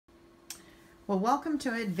Well, welcome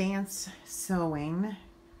to Advanced Sewing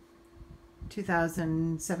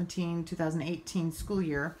 2017-2018 school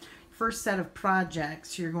year. First set of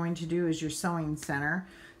projects you're going to do is your sewing center.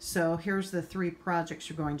 So here's the 3 projects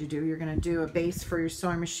you're going to do. You're going to do a base for your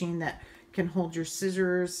sewing machine that can hold your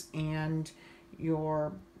scissors and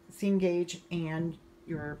your seam gauge and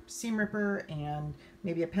your seam ripper and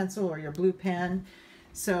maybe a pencil or your blue pen.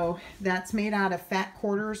 So that's made out of fat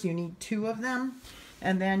quarters. You need 2 of them.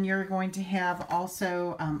 And then you're going to have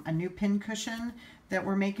also a new pin cushion that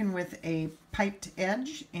we're making with a piped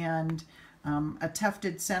edge and a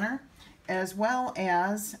tufted center, as well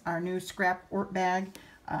as our new scrap work bag.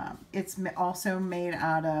 It's also made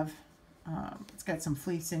out of, it's got some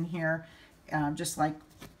fleece in here, just like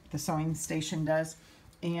the sewing station does.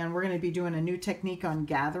 And we're going to be doing a new technique on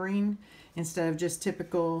gathering. Instead of just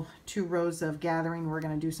typical 2 rows of gathering, we're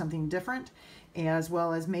going to do something different, as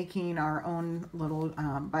well as making our own little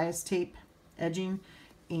bias tape edging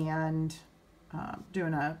and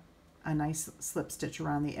doing a nice slip stitch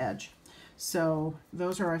around the edge. So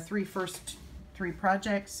those are our first three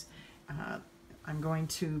projects. I'm going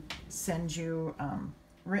to send you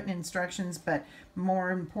written instructions, but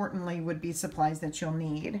more importantly would be supplies that you'll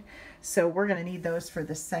need. So we're going to need those for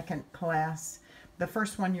the second class. The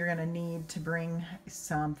first one, you're going to need to bring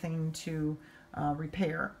something to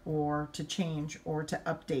repair or to change or to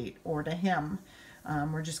update or to hem.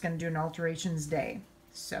 We're just going to do an alterations day.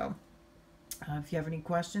 So if you have any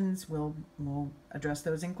questions, we'll address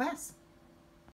those in class.